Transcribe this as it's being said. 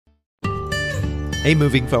Hey,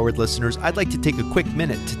 Moving Forward listeners, I'd like to take a quick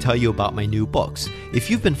minute to tell you about my new books.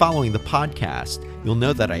 If you've been following the podcast, you'll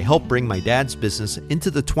know that I helped bring my dad's business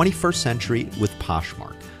into the 21st century with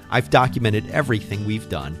Poshmark. I've documented everything we've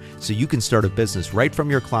done so you can start a business right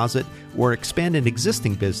from your closet or expand an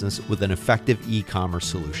existing business with an effective e-commerce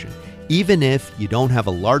solution, even if you don't have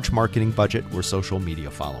a large marketing budget or social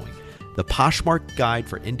media following. The Poshmark Guide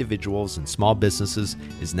for Individuals and Small Businesses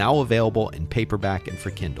is now available in paperback and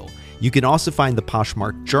for Kindle. You can also find the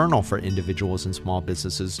Poshmark Journal for Individuals and Small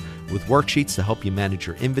Businesses with worksheets to help you manage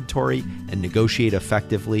your inventory and negotiate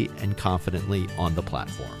effectively and confidently on the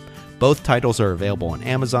platform. Both titles are available on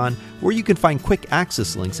Amazon, or you can find quick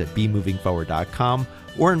access links at bemovingforward.com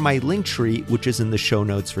or in my link tree, which is in the show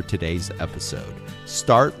notes for today's episode.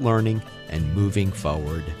 Start learning and moving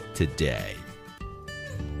forward today.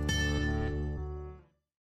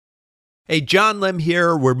 Hey, John Lim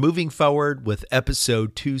here. We're moving forward with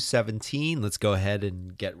episode 217. Let's go ahead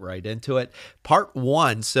and get right into it. Part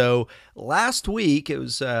 1. So last week, it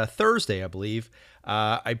was Thursday, I believe,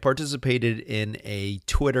 I participated in a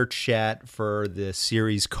Twitter chat for the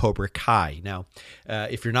series Cobra Kai. Now,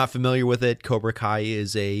 if you're not familiar with it, Cobra Kai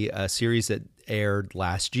is a series that aired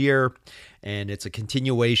last year, and it's a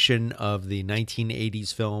continuation of the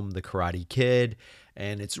 1980s film The Karate Kid.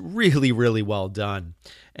 And it's really, really well done.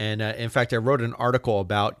 And in fact, I wrote an article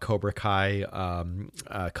about Cobra Kai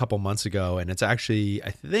a couple months ago, and it's actually, I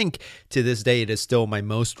think to this day, it is still my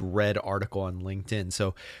most read article on LinkedIn.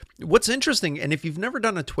 So what's interesting, and if you've never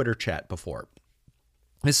done a Twitter chat before,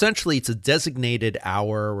 essentially, it's a designated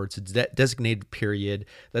hour or it's a designated period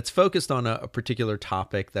that's focused on a particular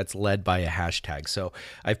topic that's led by a hashtag. So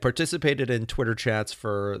I've participated in Twitter chats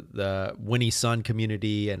for the Winnie Sun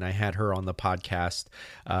community, and I had her on the podcast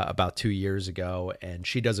about 2 years ago, and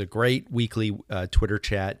she does a great weekly Twitter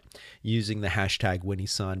chat using the hashtag Winnie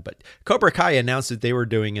Sun. But Cobra Kai announced that they were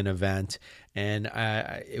doing an event, and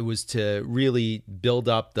it was to really build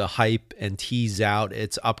up the hype and tease out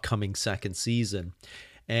its upcoming second season.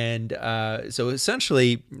 And so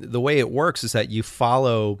essentially, the way it works is that you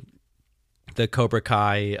follow the Cobra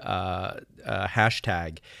Kai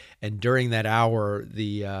hashtag, and during that hour,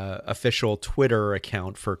 the official Twitter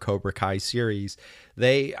account for Cobra Kai series,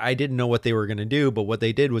 I didn't know what they were going to do, but what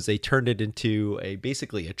they did was they turned it into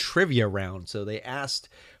basically a trivia round. So they asked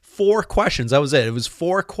 4 questions. That was it. It was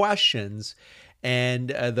 4 questions,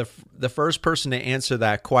 and the first person to answer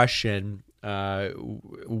that question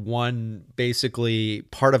won basically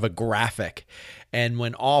part of a graphic. And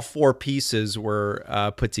when all 4 pieces were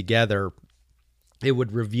put together, it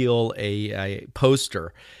would reveal a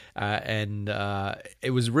poster. And it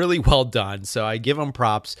was really well done. So I give them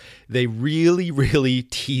props. They really, really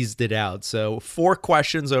teased it out. So 4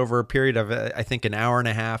 questions over a period of, I think, an hour and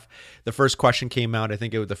a half. The first question came out. I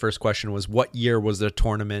think the first question was, what year was the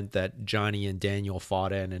tournament that Johnny and Daniel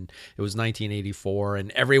fought in? And it was 1984.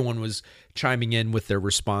 And everyone was chiming in with their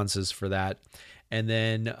responses for that. And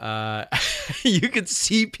then you could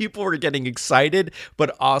see people were getting excited,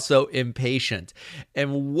 but also impatient.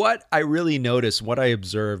 And what I really noticed, what I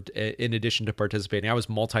observed in addition to participating, I was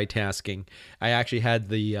multitasking. I actually had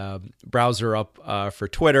the browser up for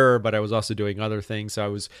Twitter, but I was also doing other things. So I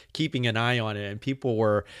was keeping an eye on it, and people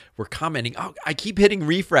were commenting, "Oh, I keep hitting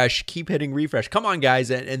refresh, keep hitting refresh. Come on,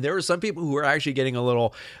 guys." And there were some people who were actually getting a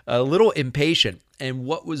little impatient. And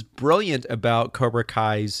what was brilliant about Cobra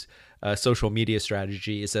Kai's social media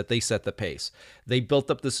strategy is that they set the pace. They built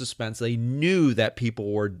up the suspense. They knew that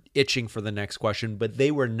people were itching for the next question, but they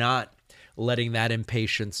were not letting that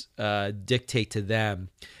impatience dictate to them.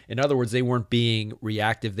 In other words, they weren't being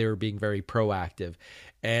reactive. They were being very proactive.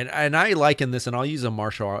 And I liken this, and I'll use a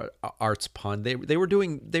martial arts pun. They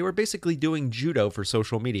were basically doing judo for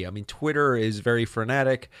social media. I mean, Twitter is very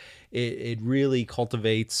frenetic. It really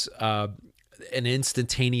cultivates an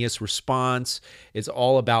instantaneous response. It's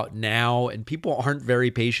all about now, and people aren't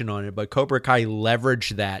very patient on it, but Cobra Kai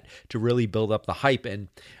leveraged that to really build up the hype. And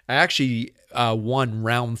I actually won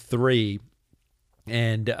round 3,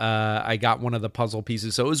 and I got one of the puzzle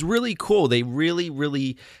pieces. So it was really cool. They really,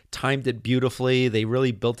 really timed it beautifully. They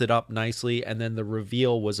really built it up nicely. And then the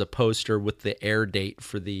reveal was a poster with the air date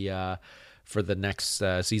for the next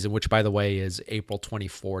season, which, by the way, is April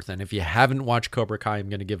 24th. And if you haven't watched Cobra Kai, I'm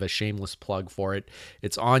going to give a shameless plug for it.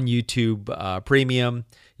 It's on YouTube Premium.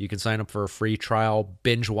 You can sign up for a free trial,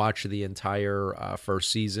 binge watch the entire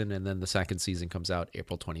first season, and then the second season comes out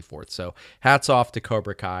April 24th. So hats off to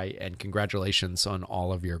Cobra Kai, and congratulations on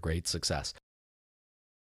all of your great success.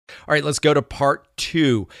 All right, let's go to part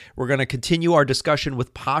 2. We're going to continue our discussion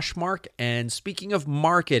with Poshmark. And speaking of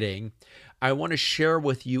marketing, I want to share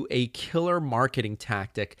with you a killer marketing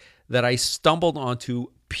tactic that I stumbled onto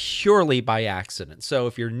purely by accident. So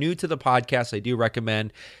if you're new to the podcast, I do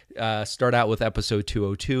recommend start out with episode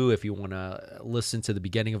 202 if you want to listen to the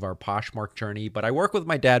beginning of our Poshmark journey. But I work with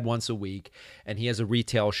my dad once a week, and he has a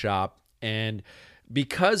retail shop. And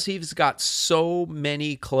because he's got so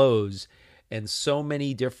many clothes and so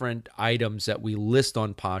many different items that we list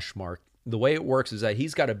on Poshmark, the way it works is that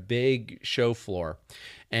he's got a big show floor,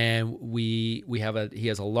 and he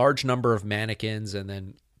has a large number of mannequins, and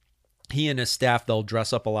then he and his staff, they'll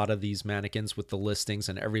dress up a lot of these mannequins with the listings,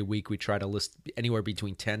 and every week we try to list anywhere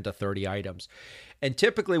between 10 to 30 items. And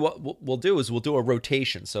typically what we'll do is we'll do a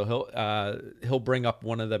rotation. So he'll bring up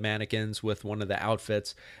one of the mannequins with one of the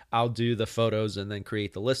outfits. I'll do the photos and then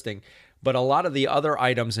create the listing. But a lot of the other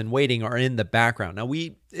items in waiting are in the background. Now,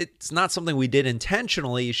 it's not something we did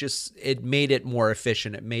intentionally. It's just it made it more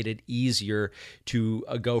efficient. It made it easier to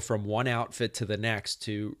go from one outfit to the next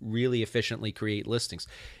to really efficiently create listings.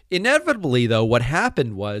 Inevitably, though, what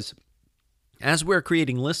happened was as we're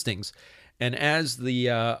creating listings and as the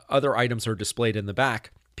other items are displayed in the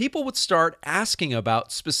back, people would start asking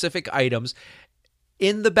about specific items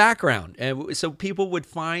in the background. And so people would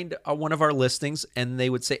find one of our listings and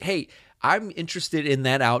they would say, hey, I'm interested in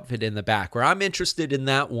that outfit in the back, or I'm interested in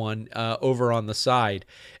that one over on the side.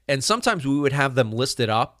 And sometimes we would have them listed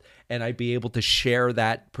up and I'd be able to share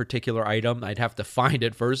that particular item. I'd have to find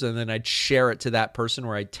it first and then I'd share it to that person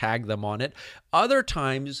or I'd tag them on it. Other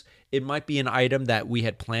times it might be an item that we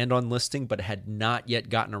had planned on listing but had not yet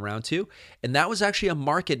gotten around to. And that was actually a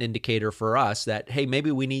market indicator for us that, hey,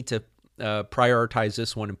 maybe we need to prioritize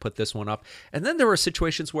this one and put this one up. And then there were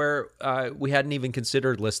situations where we hadn't even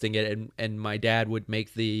considered listing it, and my dad would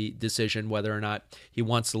make the decision whether or not he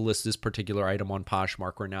wants to list this particular item on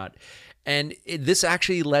Poshmark or not. And this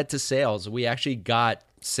actually led to sales. We actually got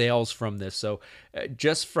sales from this. So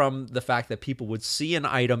just from the fact that people would see an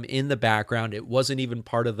item in the background, it wasn't even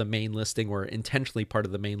part of the main listing or intentionally part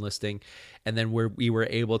of the main listing. And then we were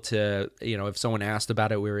able to, if someone asked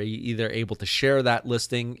about it, we were either able to share that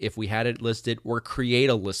listing if we had it listed or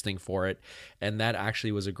create a listing for it. And that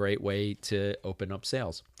actually was a great way to open up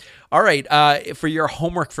sales. All right. For your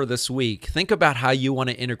homework for this week, think about how you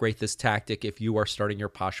want to integrate this tactic if you are starting your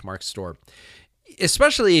Poshmark store.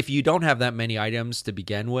 Especially if you don't have that many items to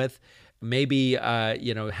begin with, maybe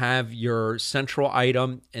have your central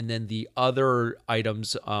item and then the other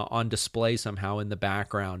items on display somehow in the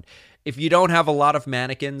background. If you don't have a lot of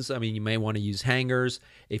mannequins, you may want to use hangers.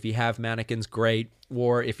 If you have mannequins, great.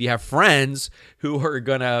 Or if you have friends who are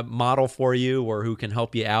going to model for you or who can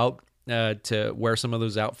help you out to wear some of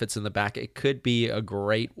those outfits in the back, it could be a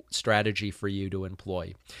great strategy for you to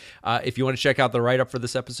employ. If you want to check out the write-up for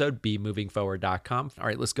this episode, bemovingforward.com. All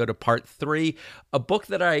right, let's go to part 3. A book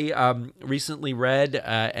that I recently read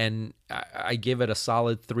and I give it a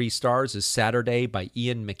solid 3 stars is Saturday by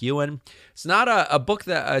Ian McEwan. It's not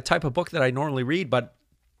a type of book that I normally read, but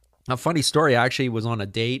a funny story, I actually was on a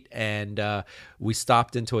date and we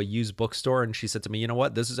stopped into a used bookstore and she said to me, you know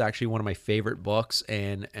what, this is actually one of my favorite books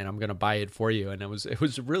and I'm going to buy it for you. And it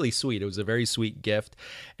was really sweet. It was a very sweet gift.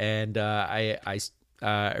 And I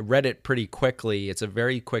read it pretty quickly. It's a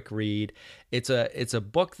very quick read. It's a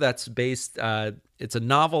book that's based, it's a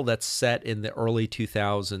novel that's set in the early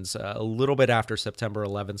 2000s, a little bit after September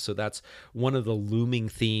 11th. So that's one of the looming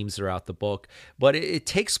themes throughout the book. But it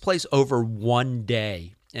takes place over one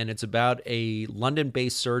day. And it's about a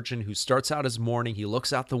London-based surgeon who starts out his morning. He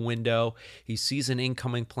looks out the window. He sees an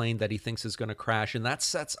incoming plane that he thinks is going to crash. And that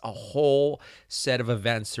sets a whole set of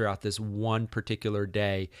events throughout this one particular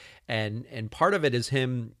day. And part of it is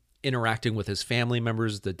him interacting with his family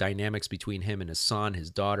members, the dynamics between him and his son, his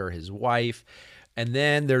daughter, his wife. And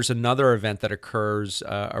then there's another event that occurs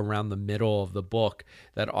around the middle of the book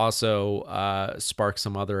that also sparks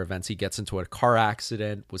some other events. He gets into a car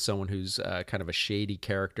accident with someone who's kind of a shady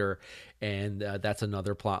character, and that's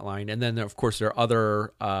another plot line. And then, of course, there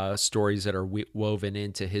are other stories that are woven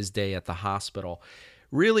into his day at the hospital.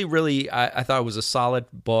 Really, really, I thought it was a solid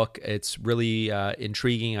book. It's really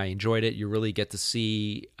intriguing. I enjoyed it. You really get to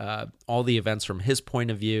see all the events from his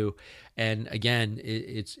point of view. And again,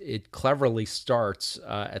 it cleverly starts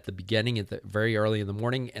at the beginning, very early in the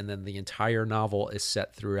morning, and then the entire novel is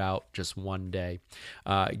set throughout just one day.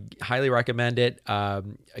 Highly recommend it.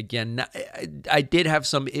 Again, I did have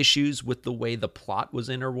some issues with the way the plot was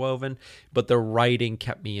interwoven, but the writing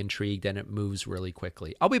kept me intrigued and it moves really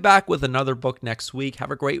quickly. I'll be back with another book next week.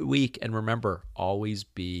 Have a great week, and remember, always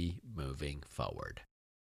be moving forward.